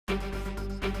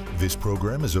This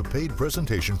program is a paid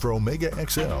presentation for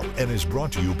OmegaXL and is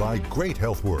brought to you by Great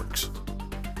Health Works.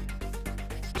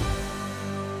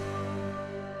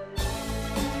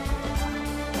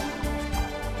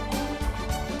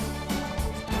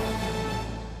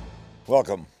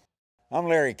 Welcome. I'm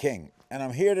Larry King, and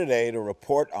I'm here today to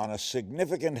report on a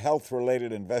significant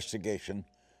health-related investigation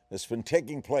that's been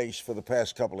taking place for the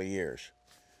past couple of years.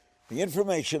 The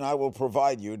information I will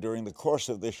provide you during the course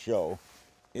of this show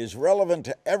is relevant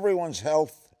to everyone's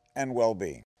health and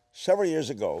well-being. Several years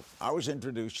ago, I was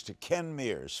introduced to Ken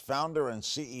Mears, founder and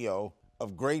CEO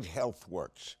of Great Health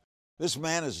Works. This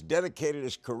man has dedicated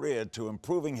his career to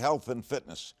improving health and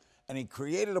fitness, and he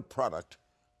created a product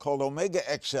called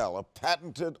OmegaXL, a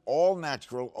patented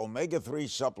all-natural omega-3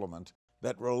 supplement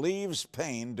that relieves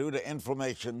pain due to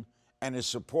inflammation and is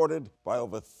supported by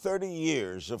over 30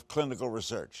 years of clinical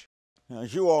research. Now,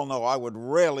 as you all know, I would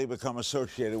rarely become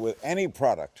associated with any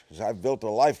product, as I've built a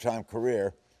lifetime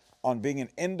career on being an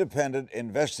independent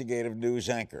investigative news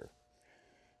anchor.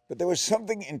 But there was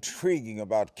something intriguing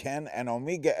about Ken and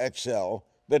OmegaXL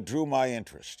that drew my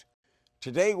interest.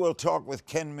 Today we'll talk with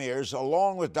Ken Mears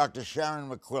along with Dr. Sharon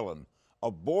McQuillan,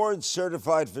 a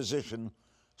board-certified physician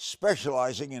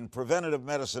specializing in preventative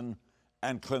medicine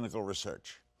and clinical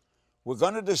research. We're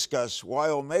going to discuss why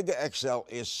OmegaXL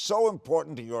is so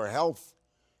important to your health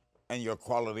and your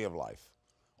quality of life.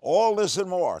 All this and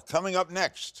more coming up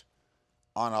next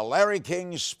on a Larry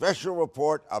King Special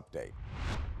Report Update.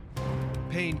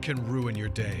 Pain can ruin your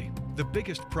day. The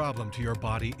biggest problem to your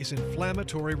body is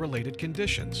inflammatory-related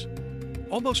conditions.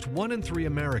 Almost 1 in 3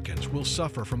 Americans will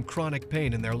suffer from chronic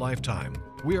pain in their lifetime.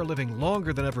 We are living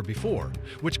longer than ever before,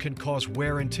 which can cause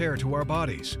wear and tear to our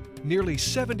bodies. Nearly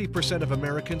 70% of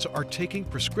Americans are taking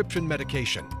prescription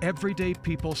medication. Everyday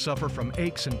people suffer from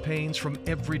aches and pains from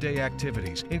everyday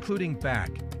activities, including back,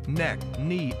 neck,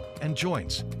 knee, and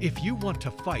joints. If you want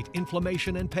to fight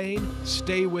inflammation and pain,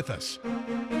 stay with us.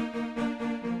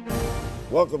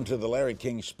 Welcome to the Larry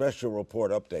King Special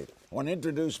Report Update. I want to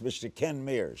introduce Mr. Ken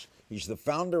Mears. He's the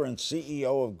founder and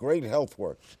CEO of Great Health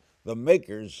Works, the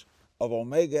makers of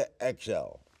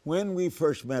OmegaXL. When we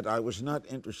first met, I was not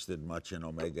interested much in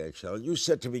OmegaXL. You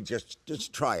said to me,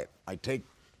 just try it. I take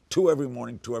 2 every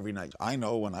morning, 2 every night. I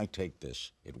know when I take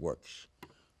this, it works.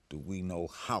 Do we know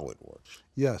how it works?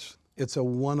 Yes, it's a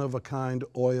one-of-a-kind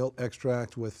oil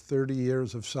extract with 30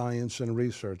 years of science and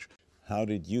research. How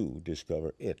did you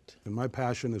discover it? And my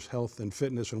passion is health and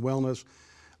fitness and wellness.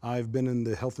 I've been in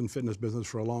the health and fitness business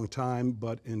for a long time,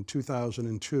 but in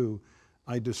 2002,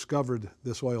 I discovered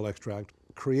this oil extract,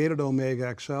 created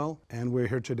OmegaXL, and we're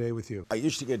here today with you. I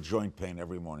used to get joint pain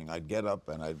every morning. I'd get up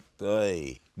and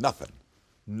nothing.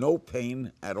 No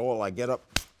pain at all. I get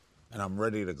up and I'm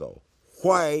ready to go.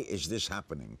 Why is this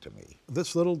happening to me?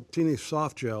 This little teeny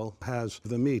soft gel has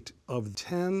the meat of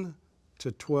 10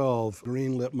 to 12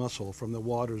 green lip mussel from the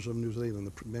waters of New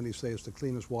Zealand. Many say it's the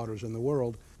cleanest waters in the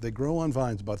world. They grow on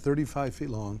vines about 35 feet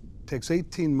long. It takes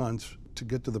 18 months to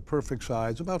get to the perfect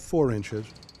size, about 4 inches.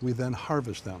 We then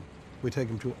harvest them. We take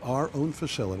them to our own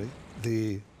facility.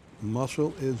 The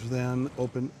mussel is then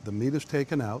opened, the meat is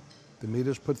taken out, the meat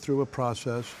is put through a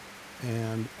process,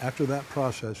 and after that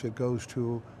process, it goes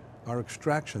to our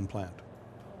extraction plant.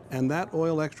 And that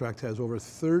oil extract has over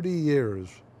 30 years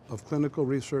of clinical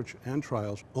research and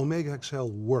trials. OmegaXL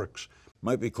works.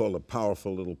 Might be called a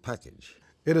powerful little package.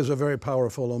 It is a very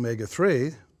powerful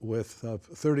omega-3 with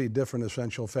 30 different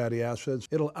essential fatty acids.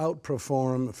 It'll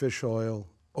outperform fish oil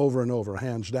over and over,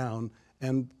 hands down,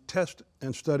 and tests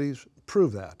and studies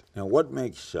prove that. Now, what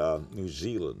makes New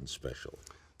Zealand special?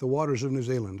 The waters of New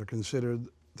Zealand are considered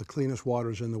the cleanest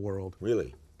waters in the world.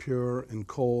 Really? Pure and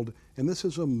cold. And this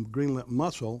is a green lip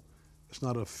mussel. It's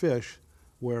not a fish,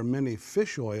 where many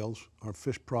fish oils or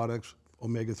fish products,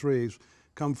 omega-3s,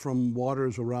 come from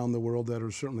waters around the world that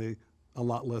are certainly a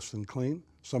lot less than clean.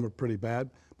 Some are pretty bad,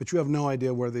 but you have no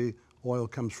idea where the oil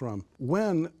comes from.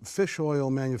 When fish oil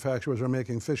manufacturers are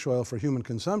making fish oil for human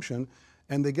consumption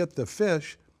and they get the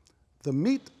fish, the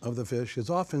meat of the fish is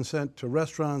often sent to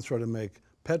restaurants or to make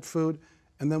pet food,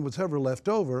 and then whatever left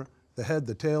over, the head,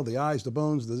 the tail, the eyes, the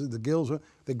bones, the gills,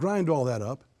 they grind all that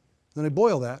up, then they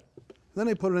boil that, then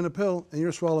they put it in a pill, and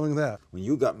you're swallowing that. When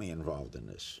you got me involved in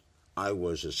this, I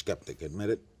was a skeptic, admit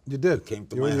it. You did. You came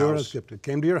to you my were house. A skeptic.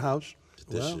 Came to your house.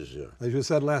 This well, is as you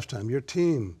said last time, your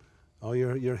team, all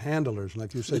your handlers,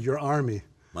 like you said, your army.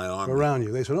 My army. Around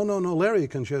you. They said, oh, no, Larry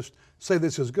can just say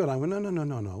this is good. I went,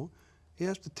 no. He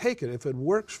has to take it. If it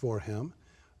works for him,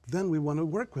 then we want to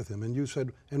work with him. And you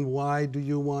said, and why do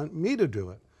you want me to do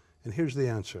it? And here's the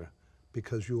answer.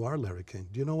 Because you are Larry King.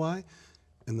 Do you know why?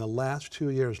 In the last 2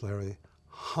 years, Larry,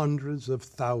 hundreds of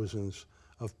thousands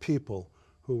of people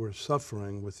who were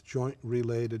suffering with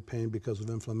joint-related pain because of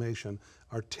inflammation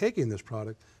are taking this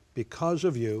product because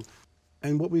of you.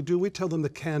 And what we do, we tell them the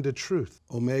candid truth.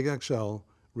 OmegaXL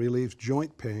relieves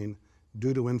joint pain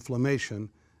due to inflammation,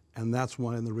 and that's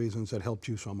one of the reasons that helped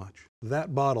you so much.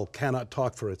 That bottle cannot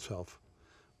talk for itself.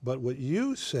 But what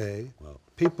you say,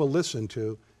 people listen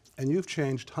to, and you've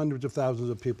changed hundreds of thousands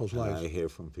of people's lives. I hear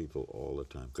from people all the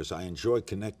time because I enjoy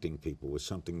connecting people with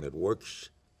something that works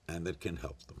and that can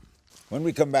help them. When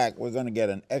we come back, we're going to get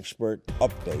an expert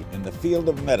update in the field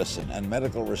of medicine and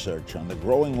medical research on the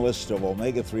growing list of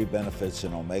omega-3 benefits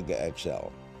in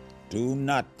OmegaXL. Do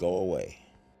not go away.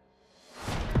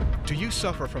 Do you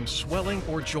suffer from swelling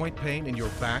or joint pain in your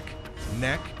back,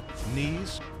 neck,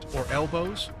 knees, or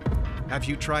elbows? Have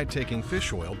you tried taking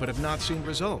fish oil but have not seen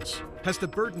results? Has the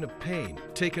burden of pain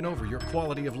taken over your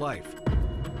quality of life?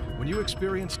 When you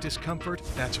experience discomfort,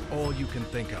 that's all you can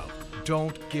think of.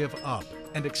 Don't give up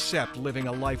and accept living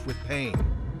a life with pain.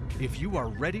 If you are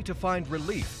ready to find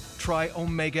relief, try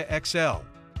OmegaXL.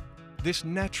 This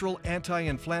natural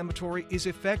anti-inflammatory is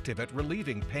effective at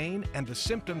relieving pain and the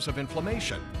symptoms of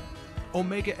inflammation.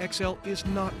 OmegaXL is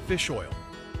not fish oil,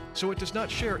 so it does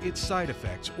not share its side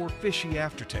effects or fishy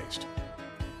aftertaste.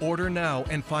 Order now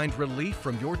and find relief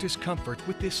from your discomfort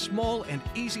with this small and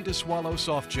easy-to-swallow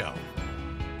soft gel.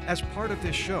 As part of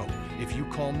this show, if you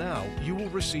call now, you will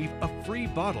receive a free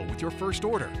bottle with your first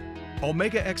order.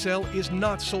 OmegaXL is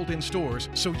not sold in stores,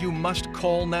 so you must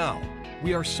call now.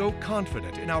 We are so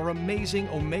confident in our amazing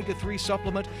omega-3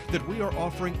 supplement that we are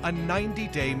offering a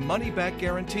 90-day money-back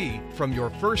guarantee from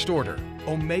your first order.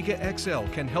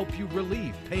 OmegaXL can help you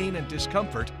relieve pain and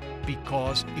discomfort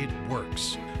because it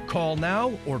works. Call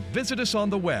now or visit us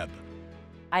on the web.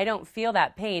 I don't feel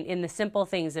that pain in the simple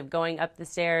things of going up the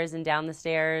stairs and down the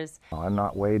stairs. I'm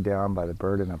not weighed down by the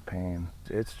burden of pain.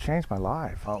 It's changed my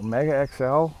life.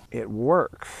 OmegaXL, it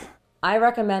works. I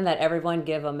recommend that everyone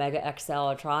give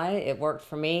OmegaXL a try. It worked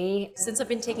for me. Since I've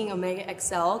been taking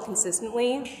OmegaXL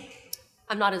consistently,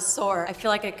 I'm not as sore. I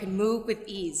feel like I can move with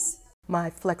ease. My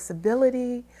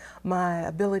flexibility, my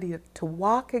ability to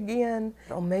walk again,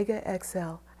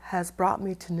 OmegaXL has brought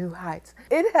me to new heights.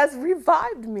 It has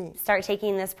revived me. Start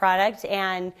taking this product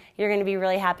and you're going to be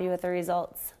really happy with the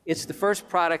results. It's the first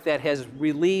product that has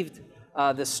relieved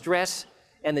the stress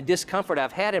and the discomfort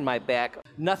I've had in my back.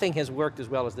 Nothing has worked as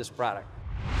well as this product.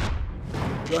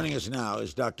 Joining us now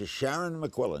is Dr. Sharon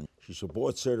McQuillan. She's a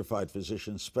board-certified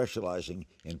physician specializing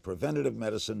in preventative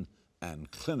medicine and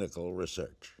clinical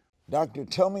research. Doctor,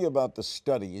 tell me about the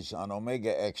studies on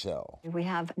OmegaXL. We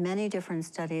have many different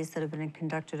studies that have been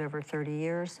conducted over 30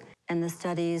 years, and the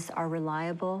studies are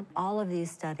reliable. All of these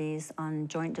studies on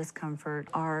joint discomfort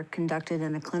are conducted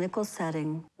in a clinical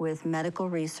setting with medical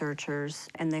researchers,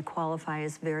 and they qualify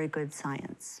as very good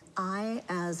science. I,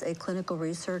 as a clinical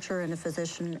researcher and a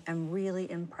physician, am really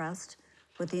impressed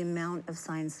with the amount of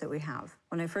science that we have.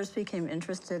 When I first became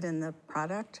interested in the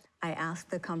product, I asked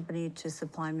the company to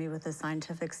supply me with the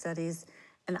scientific studies,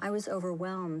 and I was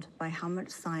overwhelmed by how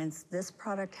much science this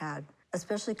product had,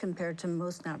 especially compared to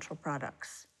most natural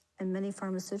products and many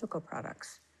pharmaceutical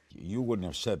products. You wouldn't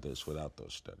have said this without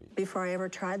those studies. Before I ever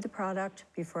tried the product,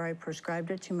 before I prescribed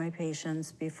it to my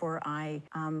patients, before I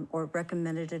or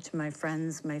recommended it to my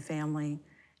friends, my family,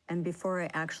 and before I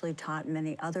actually taught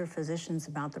many other physicians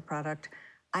about the product,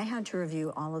 I had to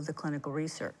review all of the clinical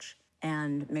research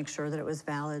and make sure that it was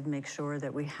valid, make sure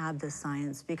that we had the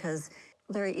science. Because,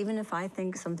 Larry, even if I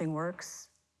think something works,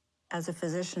 as a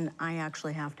physician, I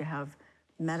actually have to have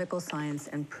medical science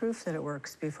and proof that it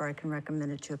works before I can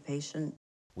recommend it to a patient.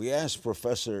 We asked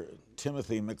Professor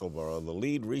Timothy Mickleborough, the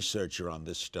lead researcher on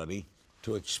this study,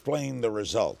 to explain the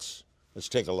results. Let's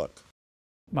take a look.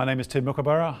 My name is Tim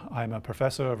Mickleborough. I'm a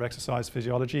professor of exercise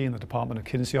physiology in the Department of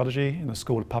Kinesiology in the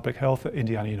School of Public Health at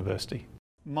Indiana University.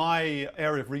 My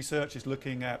area of research is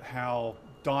looking at how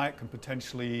diet can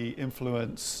potentially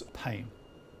influence pain.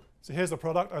 So here's the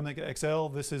product,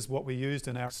 OmegaXL. This is what we used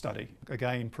in our study.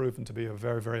 Again, proven to be a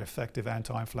very, very effective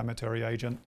anti-inflammatory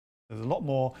agent. There's a lot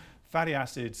more fatty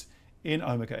acids in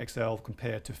OmegaXL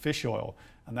compared to fish oil,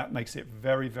 and that makes it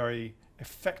very, very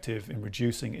effective in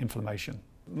reducing inflammation.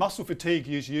 Muscle fatigue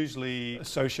is usually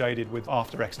associated with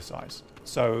after exercise.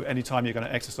 So anytime you're going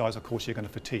to exercise, of course, you're going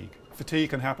to fatigue. Fatigue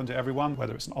can happen to everyone,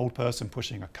 whether it's an old person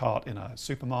pushing a cart in a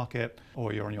supermarket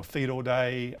or you're on your feet all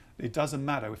day. It doesn't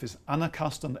matter. If it's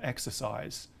unaccustomed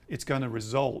exercise, it's going to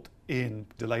result in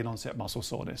delayed onset muscle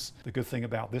soreness. The good thing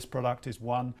about this product is,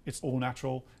 one, it's all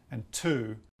natural, and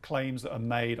two, claims that are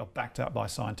made are backed up by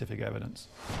scientific evidence.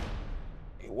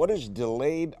 What is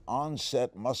delayed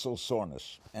onset muscle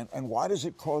soreness, and why does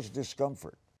it cause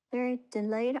discomfort? Very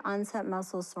delayed onset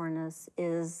muscle soreness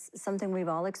is something we've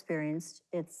all experienced.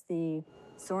 It's the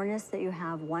soreness that you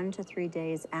have 1 to 3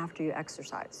 days after you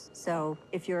exercise. So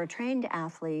if you're a trained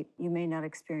athlete, you may not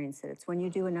experience it. It's when you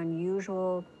do an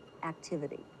unusual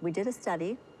activity. We did a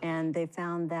study, and they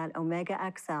found that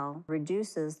OmegaXL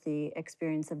reduces the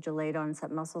experience of delayed onset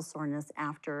muscle soreness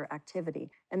after activity.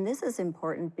 And this is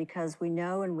important because we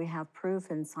know, and we have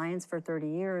proof in science for 30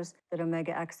 years, that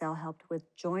OmegaXL helped with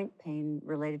joint pain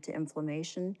related to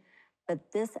inflammation. But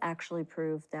this actually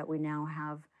proved that we now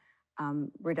have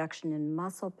reduction in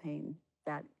muscle pain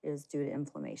that is due to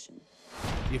inflammation.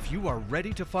 If you are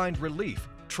ready to find relief,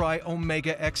 try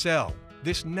OmegaXL.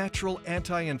 This natural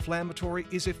anti-inflammatory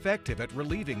is effective at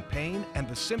relieving pain and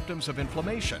the symptoms of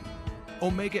inflammation.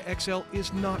 OmegaXL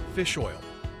is not fish oil,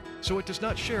 so it does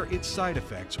not share its side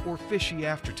effects or fishy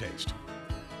aftertaste.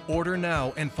 Order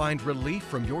now and find relief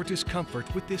from your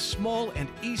discomfort with this small and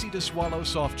easy-to-swallow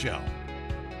soft gel.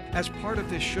 As part of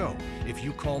this show, if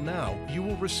you call now, you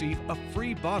will receive a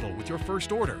free bottle with your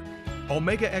first order.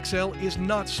 OmegaXL is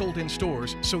not sold in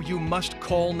stores, so you must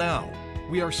call now.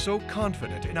 We are so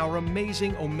confident in our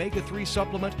amazing Omega-3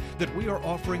 supplement that we are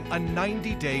offering a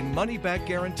 90-day money-back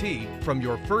guarantee from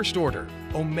your first order.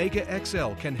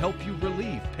 OmegaXL can help you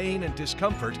relieve pain and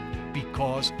discomfort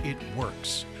because it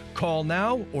works. Call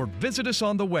now or visit us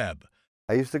on the web.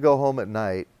 I used to go home at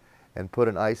night and put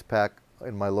an ice pack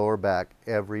in my lower back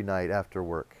every night after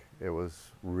work. It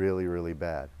was really, really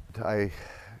bad. I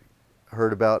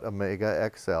heard about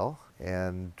OmegaXL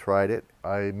and tried it.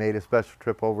 I made a special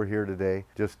trip over here today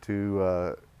just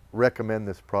to recommend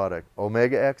this product.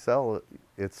 OmegaXL,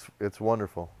 it's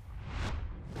wonderful.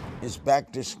 Is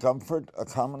back discomfort a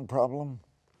common problem?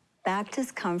 Back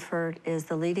discomfort is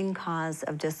the leading cause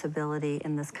of disability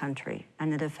in this country,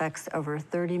 and it affects over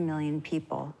 30 million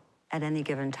people at any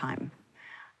given time.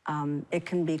 It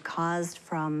can be caused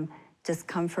from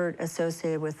discomfort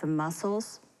associated with the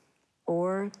muscles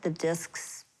or the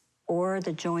discs or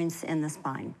the joints in the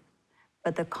spine.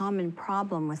 But the common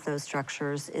problem with those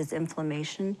structures is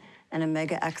inflammation, and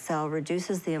OmegaXL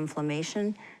reduces the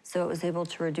inflammation, so it was able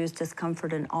to reduce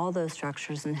discomfort in all those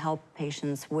structures and help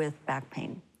patients with back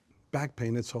pain. Back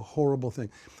pain, it's a horrible thing.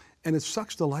 And it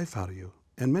sucks the life out of you.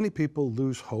 And many people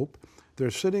lose hope. They're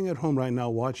sitting at home right now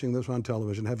watching this on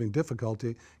television, having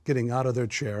difficulty getting out of their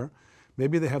chair.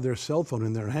 Maybe they have their cell phone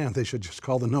in their hand. They should just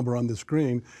call the number on the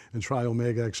screen and try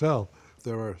OmegaXL.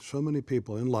 There are so many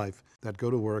people in life that go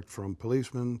to work, from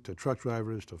policemen to truck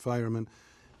drivers to firemen,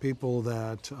 people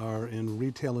that are in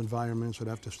retail environments that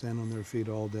have to stand on their feet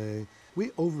all day. We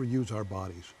overuse our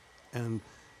bodies. And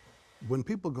when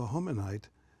people go home at night,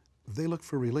 they look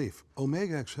for relief.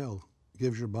 OmegaXL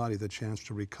gives your body the chance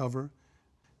to recover.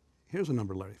 Here's a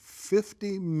number, Larry.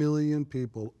 50 million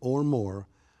people or more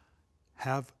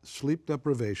have sleep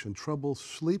deprivation, trouble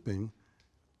sleeping,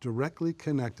 directly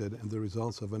connected and the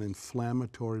results of an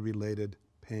inflammatory-related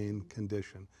pain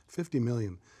condition. 50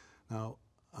 million. Now,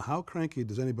 how cranky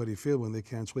does anybody feel when they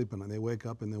can't sleep and they wake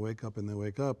up and they wake up and they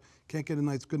wake up, can't get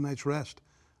a good night's rest?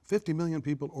 50 million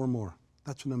people or more.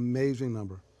 That's an amazing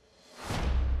number.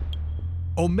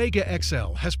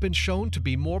 OmegaXL has been shown to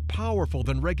be more powerful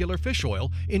than regular fish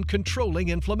oil in controlling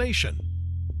inflammation.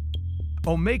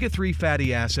 Omega-3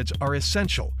 fatty acids are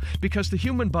essential because the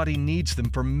human body needs them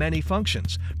for many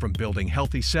functions, from building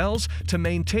healthy cells to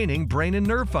maintaining brain and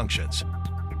nerve functions.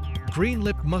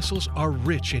 Green-lipped mussels are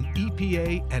rich in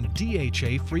EPA and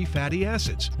DHA-free fatty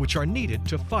acids, which are needed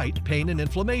to fight pain and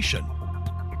inflammation.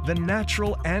 The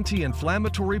natural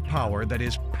anti-inflammatory power that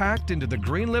is packed into the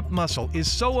green-lipped mussel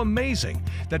is so amazing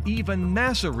that even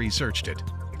NASA researched it,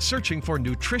 searching for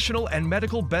nutritional and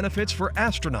medical benefits for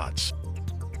astronauts.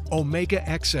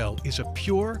 OmegaXL is a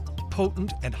pure,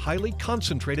 potent, and highly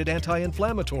concentrated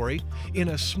anti-inflammatory in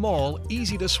a small,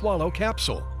 easy-to-swallow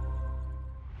capsule.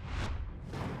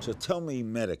 So tell me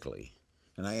medically,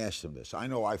 and I asked them this. I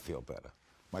know I feel better.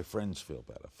 My friends feel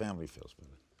better. Family feels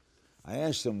better. I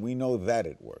asked them, we know that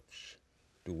it works.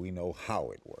 Do we know how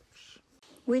it works?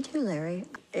 We do, Larry.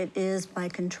 It is by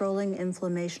controlling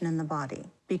inflammation in the body.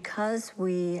 Because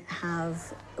we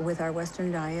have, with our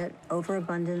Western diet,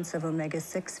 overabundance of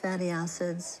omega-6 fatty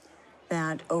acids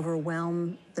that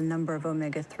overwhelm the number of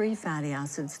omega-3 fatty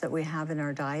acids that we have in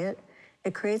our diet,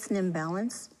 it creates an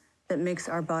imbalance that makes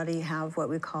our body have what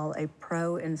we call a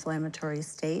pro-inflammatory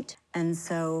state. And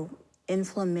so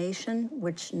inflammation,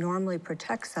 which normally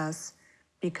protects us,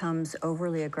 becomes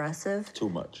overly aggressive. Too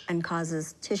much. And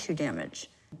causes tissue damage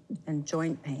and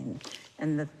joint pain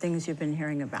and the things you've been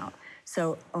hearing about.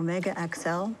 So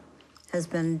OmegaXL has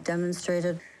been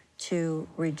demonstrated to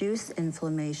reduce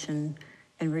inflammation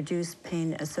and reduce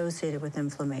pain associated with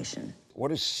inflammation.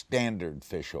 What is standard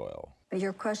fish oil?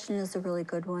 Your question is a really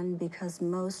good one because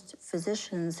most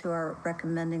physicians who are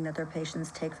recommending that their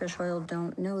patients take fish oil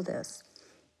don't know this.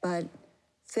 But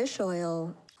fish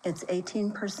oil, it's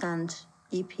 18%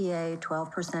 EPA,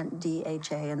 12%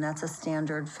 DHA, and that's a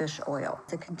standard fish oil.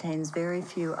 It contains very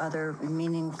few other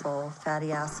meaningful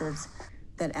fatty acids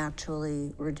that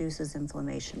actually reduces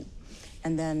inflammation.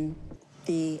 And then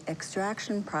the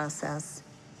extraction process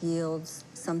yields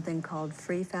something called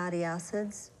free fatty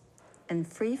acids. And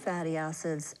free fatty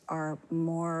acids are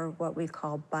more what we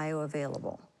call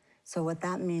bioavailable. So what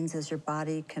that means is your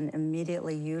body can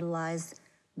immediately utilize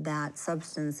that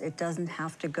substance. It doesn't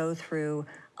have to go through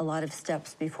a lot of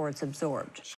steps before it's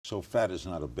absorbed. So fat is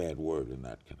not a bad word in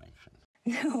that connection.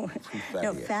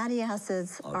 No, fatty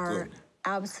acids are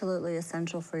absolutely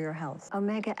essential for your health.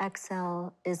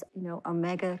 OmegaXL is,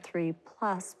 Omega-3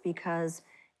 plus because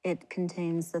it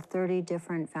contains the 30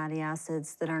 different fatty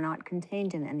acids that are not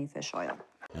contained in any fish oil.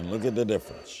 And look at the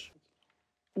difference.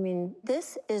 I mean,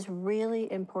 this is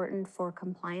really important for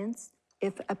compliance.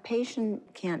 If a patient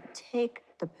can't take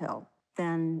the pill,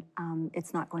 then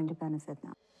it's not going to benefit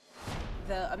them.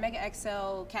 The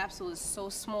OmegaXL capsule is so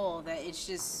small that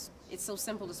it's so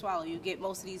simple to swallow. You get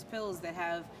most of these pills that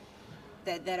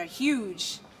are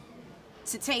huge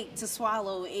to take, to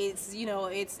swallow.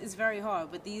 It's very hard,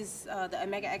 but the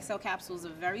OmegaXL capsules are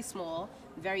very small,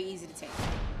 very easy to take.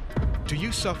 Do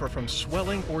you suffer from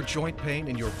swelling or joint pain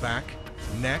in your back,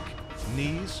 neck,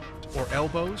 knees, or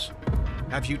elbows?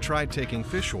 Have you tried taking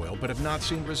fish oil but have not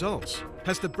seen results?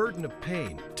 Has the burden of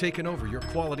pain taken over your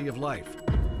quality of life?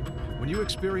 When you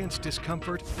experience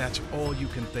discomfort, that's all you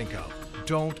can think of.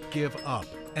 Don't give up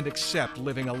and accept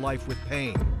living a life with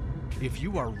pain. If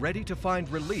you are ready to find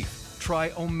relief, try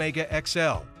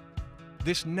OmegaXL.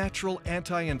 This natural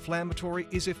anti-inflammatory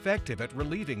is effective at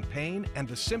relieving pain and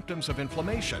the symptoms of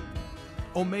inflammation.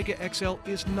 OmegaXL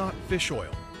is not fish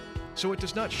oil, so it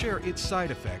does not share its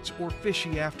side effects or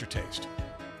fishy aftertaste.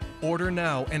 Order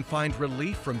now and find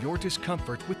relief from your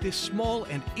discomfort with this small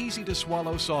and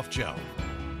easy-to-swallow soft gel.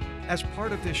 As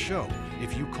part of this show,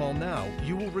 if you call now,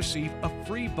 you will receive a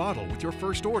free bottle with your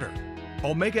first order.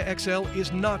 OmegaXL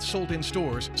is not sold in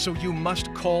stores, so you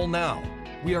must call now.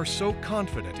 We are so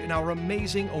confident in our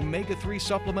amazing Omega-3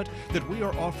 supplement that we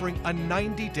are offering a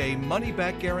 90-day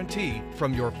money-back guarantee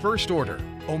from your first order.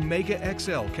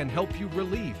 OmegaXL can help you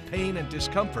relieve pain and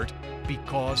discomfort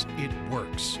because it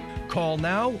works. Call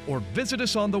now or visit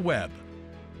us on the web.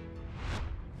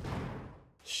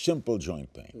 Simple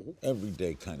joint pain,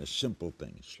 everyday kind of simple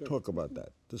things. Sure. Talk about that,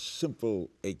 the simple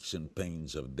aches and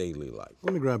pains of daily life.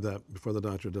 Let me grab that before the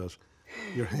doctor does.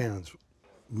 Your hands.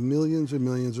 Millions and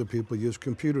millions of people use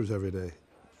computers every day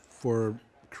for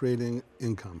creating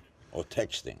income. Or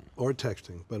texting. Or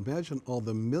texting. But imagine all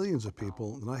the millions of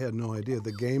people, and I had no idea,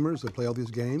 the gamers that play all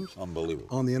these games. Unbelievable.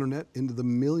 On the internet, into the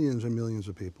millions and millions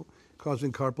of people,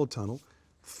 causing carpal tunnel,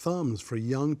 thumbs for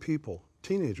young people,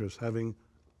 teenagers having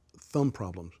thumb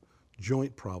problems,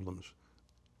 joint problems,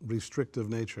 restrictive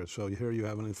nature. So here you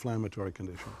have an inflammatory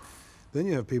condition. Then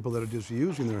you have people that are just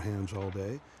using their hands all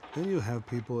day. Then you have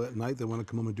people at night that want to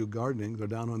come home and do gardening. They're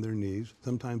down on their knees,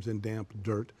 sometimes in damp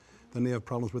dirt. Then they have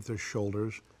problems with their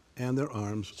shoulders and their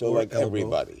arms. So like elbow.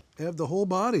 everybody. They have the whole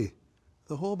body.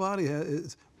 The whole body.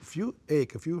 If you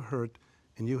ache, if you hurt,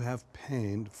 and you have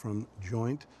pain from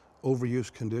joint,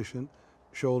 overuse condition,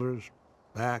 shoulders,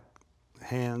 back,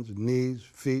 hands, knees,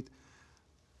 feet,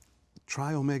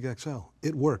 try OmegaXL.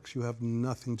 It works. You have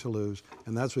nothing to lose.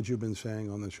 And that's what you've been saying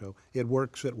on the show. It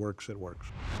works, it works, it works.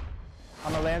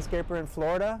 I'm a landscaper in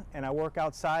Florida, and I work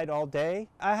outside all day.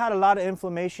 I had a lot of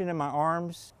inflammation in my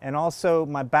arms and also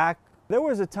my back. There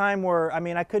was a time where,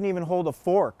 I couldn't even hold a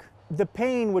fork. The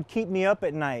pain would keep me up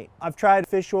at night. I've tried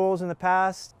fish oils in the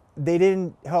past. They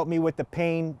didn't help me with the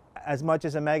pain as much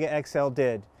as OmegaXL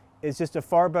did. It's just a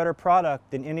far better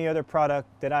product than any other product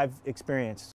that I've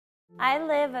experienced. I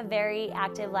live a very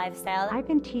active lifestyle. I've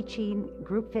been teaching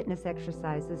group fitness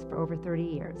exercises for over 30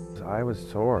 years. I was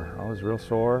sore. I was real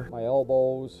sore. My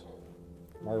elbows,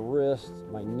 my wrists,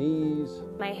 my knees.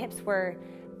 My hips were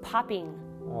popping.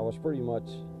 I was pretty much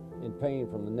in pain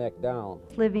from the neck down.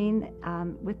 Living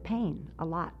with pain a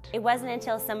lot. It wasn't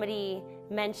until somebody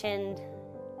mentioned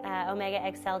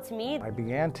OmegaXL to me. I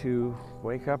began to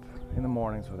wake up in the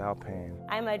mornings without pain.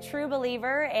 I'm a true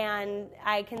believer, and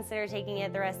I consider taking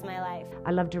it the rest of my life.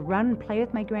 I love to run and play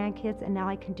with my grandkids, and now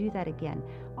I can do that again,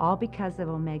 all because of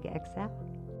OmegaXL.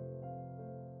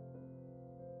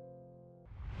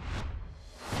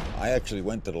 I actually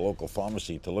went to the local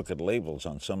pharmacy to look at labels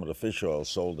on some of the fish oils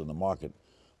sold in the market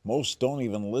Most don't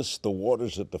even list the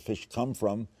waters that the fish come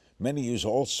from. Many use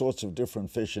all sorts of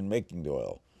different fish in making the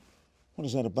oil. What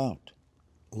is that about?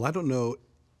 Well, I don't know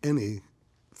any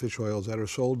fish oils that are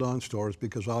sold on stores,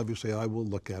 because obviously I will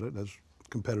look at it as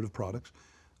competitive products,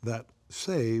 that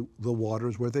say the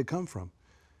waters where they come from.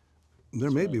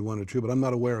 There may be one or two, but I'm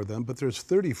not aware of them. But there's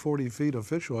 30, 40 feet of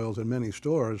fish oils in many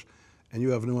stores, and you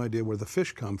have no idea where the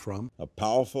fish come from. A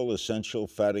powerful essential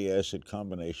fatty acid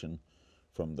combination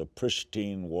from the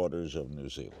pristine waters of New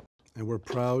Zealand. And we're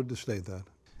proud to state that.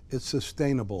 It's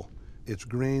sustainable. It's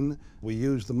green. We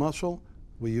use the mussel,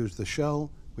 we use the shell,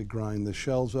 we grind the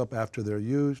shells up after they're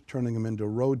used, turning them into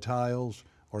road tiles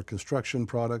or construction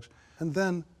products, and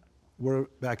then we're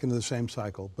back into the same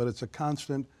cycle. But it's a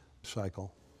constant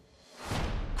cycle.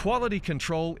 Quality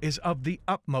control is of the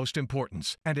utmost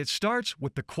importance, and it starts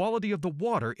with the quality of the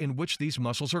water in which these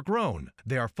mussels are grown.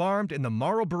 They are farmed in the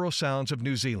Marlborough Sounds of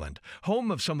New Zealand, home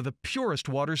of some of the purest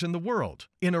waters in the world.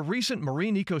 In a recent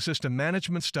marine ecosystem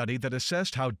management study that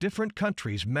assessed how different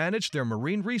countries manage their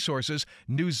marine resources,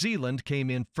 New Zealand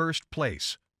came in first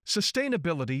place.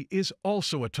 Sustainability is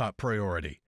also a top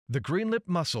priority. The green-lipped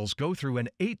mussels go through an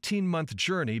 18-month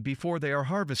journey before they are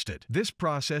harvested. This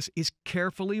process is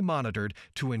carefully monitored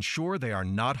to ensure they are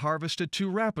not harvested too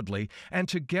rapidly and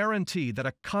to guarantee that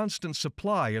a constant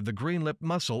supply of the green-lipped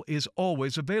mussel is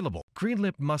always available.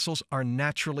 Green-lipped mussels are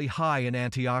naturally high in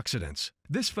antioxidants.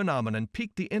 This phenomenon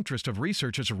piqued the interest of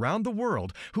researchers around the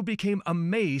world who became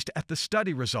amazed at the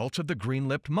study results of the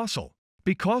green-lipped mussel.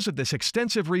 Because of this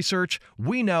extensive research,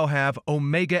 we now have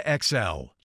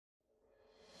OmegaXL.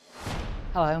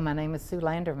 Hello, my name is Sue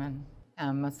Landerman.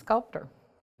 I'm a sculptor.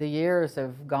 The years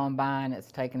have gone by and it's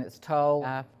taken its toll.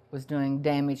 I was doing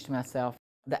damage to myself.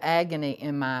 The agony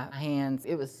in my hands,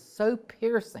 it was so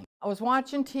piercing. I was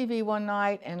watching TV one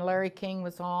night and Larry King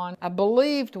was on. I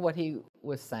believed what he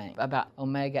was saying about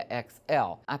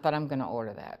OmegaXL. I thought, I'm going to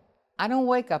order that. I don't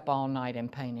wake up all night in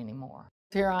pain anymore.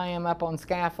 Here I am up on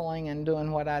scaffolding and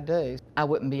doing what I do. I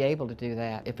wouldn't be able to do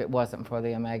that if it wasn't for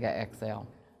the OmegaXL.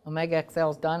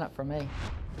 OmegaXL's done it for me.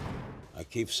 I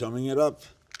keep summing it up.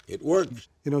 It works.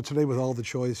 You know, today with all the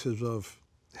choices of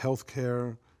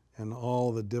healthcare and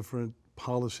all the different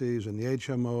policies and the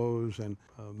HMOs and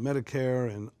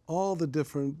Medicare and all the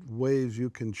different ways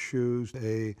you can choose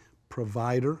a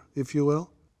provider, if you will,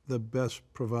 the best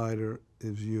provider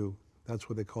is you. That's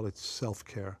what they call it,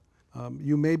 self-care.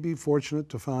 You may be fortunate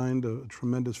to find a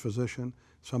tremendous physician,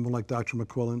 someone like Dr.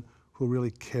 McQuillan, who really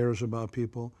cares about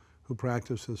people, who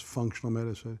practices functional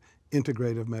medicine,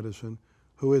 integrative medicine,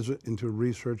 who is into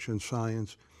research and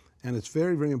science. And it's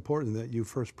very, very important that you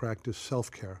first practice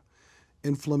self-care.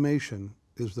 Inflammation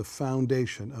is the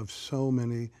foundation of so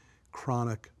many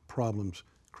chronic problems.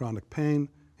 Chronic pain,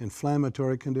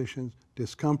 inflammatory conditions,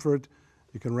 discomfort.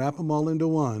 You can wrap them all into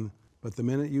one, but the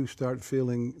minute you start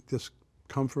feeling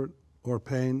discomfort or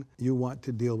pain, you want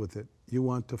to deal with it. You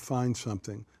want to find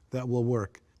something that will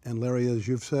work. And Larry, as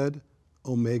you've said,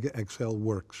 OmegaXL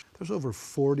works. There's over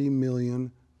 40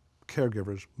 million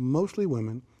caregivers, mostly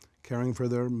women, caring for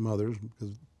their mothers,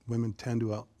 because women tend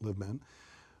to outlive men.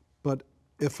 But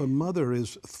if a mother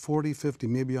is 40, 50,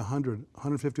 maybe 100,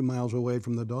 150 miles away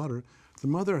from the daughter, the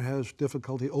mother has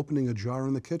difficulty opening a jar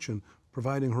in the kitchen,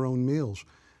 providing her own meals.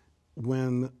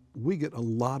 When we get a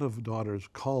lot of daughters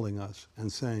calling us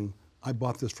and saying, I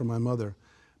bought this for my mother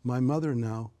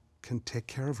now can take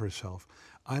care of herself.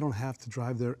 I don't have to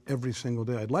drive there every single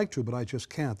day. I'd like to, but I just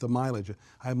can't. The mileage.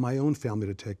 I have my own family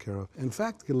to take care of. In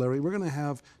fact, Larry, we're going to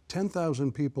have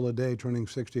 10,000 people a day turning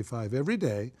 65 every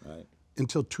day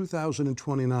until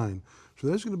 2029. So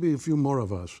there's going to be a few more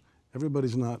of us.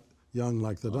 Everybody's not young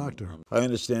like the doctor. I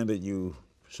understand that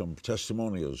some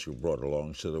testimonials you brought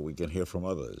along so that we can hear from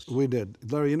others. We did.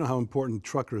 Larry, you know how important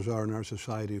truckers are in our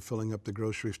society, filling up the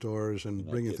grocery stores and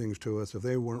bringing things to us. If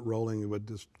they weren't rolling, it would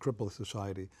just cripple the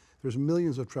society. There's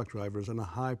millions of truck drivers, and a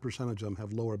high percentage of them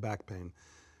have lower back pain.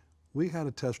 We had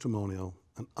a testimonial,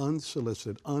 an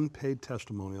unsolicited, unpaid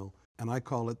testimonial, and I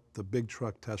call it the big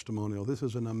truck testimonial. This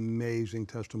is an amazing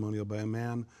testimonial by a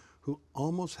man who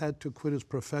almost had to quit his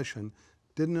profession,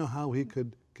 didn't know how he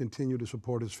could continue to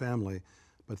support his family,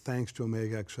 but thanks to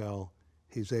OmegaXL,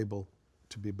 he's able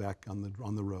to be back on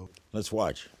the road. Let's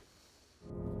watch.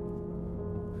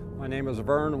 My name is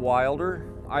Vern Wilder.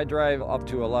 I drive up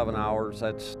to 11 hours.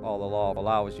 That's all the law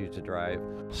allows you to drive.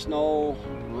 Snow,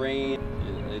 rain,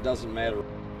 it doesn't matter.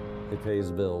 It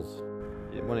pays bills.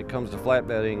 When it comes to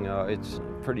flatbedding, it's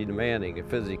pretty demanding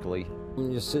physically.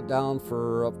 You sit down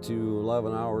for up to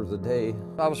 11 hours a day.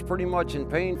 I was pretty much in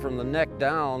pain from the neck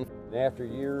down. After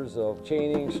years of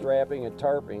chaining, strapping, and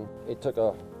tarping, it took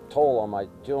a toll on my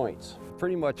joints.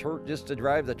 Pretty much hurt just to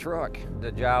drive the truck.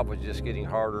 The job was just getting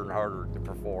harder and harder to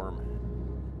perform.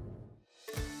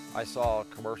 I saw a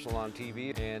commercial on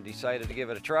TV and decided to give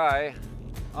it a try.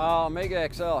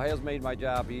 OmegaXL has made my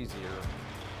job easier.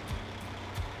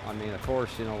 I mean, of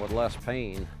course, you know, with less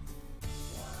pain.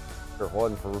 If it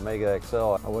wasn't for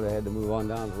OmegaXL, I would have had to move on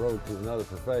down the road to another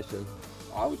profession.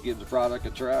 I would give the product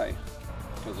a try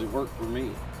because it worked for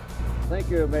me. Thank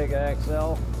you,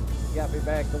 OmegaXL. You got me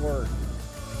back to work.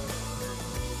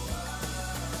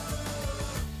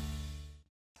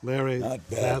 Larry,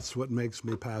 that's what makes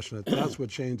me passionate. That's what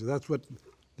changes. That's what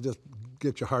just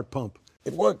gets your heart pump.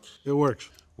 It works. It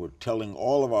works. We're telling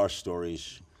all of our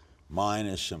stories. Mine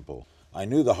is simple. I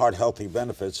knew the heart-healthy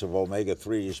benefits of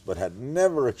omega-3s, but had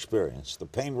never experienced the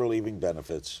pain-relieving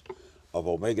benefits of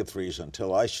omega-3s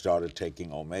until I started taking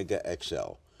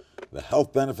OmegaXL. The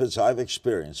health benefits I've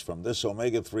experienced from this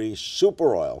omega-3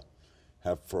 super oil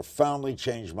have profoundly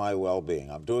changed my well-being.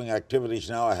 I'm doing activities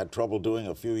now I had trouble doing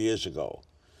a few years ago.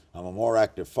 I'm a more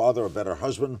active father, a better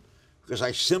husband, because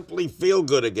I simply feel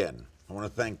good again. I want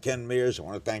to thank Ken Mears. I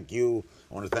want to thank you.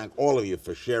 I want to thank all of you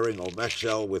for sharing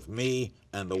OmegaXL with me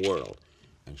and the world.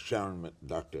 And Sharon,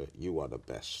 Doctor, you are the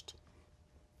best.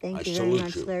 Thank you very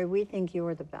much, Larry. We think you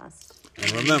are the best. And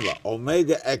remember,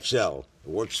 OmegaXL, it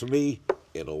works for me,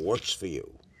 it'll works for you.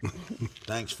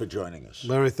 Thanks for joining us.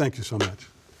 Larry, thank you so much.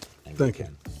 Thank you.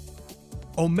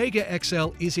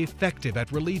 OmegaXL is effective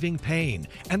at relieving pain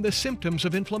and the symptoms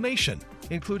of inflammation,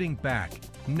 including back,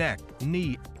 neck,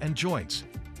 knee, and joints.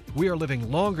 We are living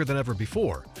longer than ever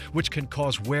before, which can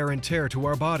cause wear and tear to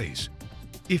our bodies.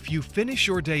 If you finish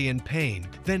your day in pain,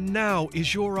 then now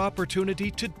is your opportunity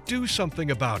to do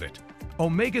something about it.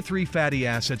 Omega-3 fatty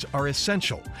acids are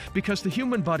essential because the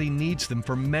human body needs them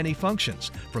for many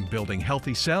functions, from building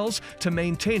healthy cells to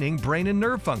maintaining brain and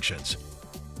nerve functions.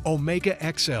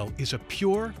 OmegaXL is a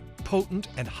pure, potent,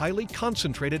 and highly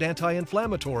concentrated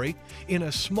anti-inflammatory in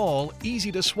a small,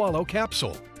 easy-to-swallow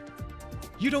capsule.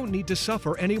 You don't need to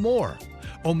suffer anymore.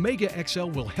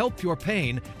 OmegaXL will help your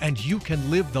pain, and you can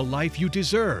live the life you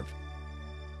deserve.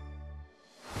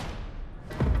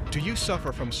 Do you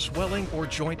suffer from swelling or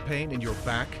joint pain in your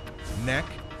back, neck,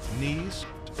 knees,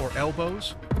 or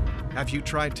elbows? Have you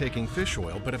tried taking fish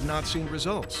oil but have not seen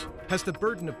results? Has the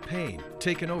burden of pain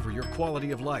taken over your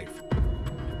quality of life?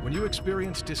 When you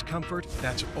experience discomfort,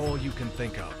 that's all you can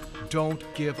think of. Don't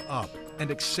give up and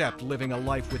accept living a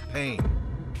life with pain.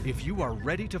 If you are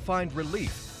ready to find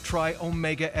relief, try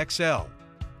OmegaXL.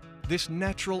 This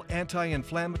natural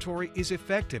anti-inflammatory is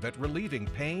effective at relieving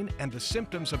pain and the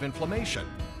symptoms of inflammation.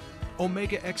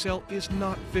 OmegaXL is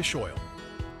not fish oil,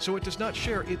 so it does not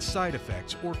share its side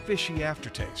effects or fishy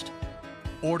aftertaste.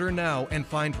 Order now and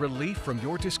find relief from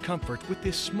your discomfort with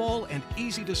this small and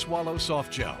easy-to-swallow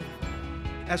soft gel.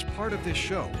 As part of this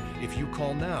show, if you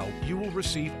call now, you will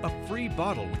receive a free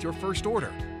bottle with your first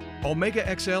order.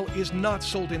 OmegaXL is not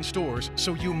sold in stores,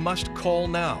 so you must call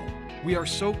now. We are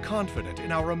so confident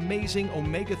in our amazing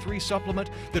omega-3 supplement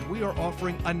that we are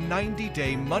offering a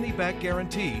 90-day money-back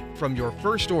guarantee from your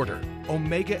first order.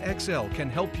 OmegaXL can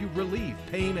help you relieve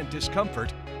pain and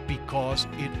discomfort because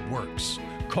it works.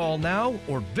 Call now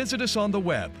or visit us on the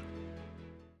web.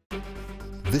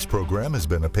 This program has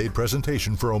been a paid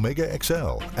presentation for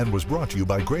OmegaXL and was brought to you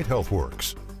by Great Health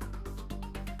Works.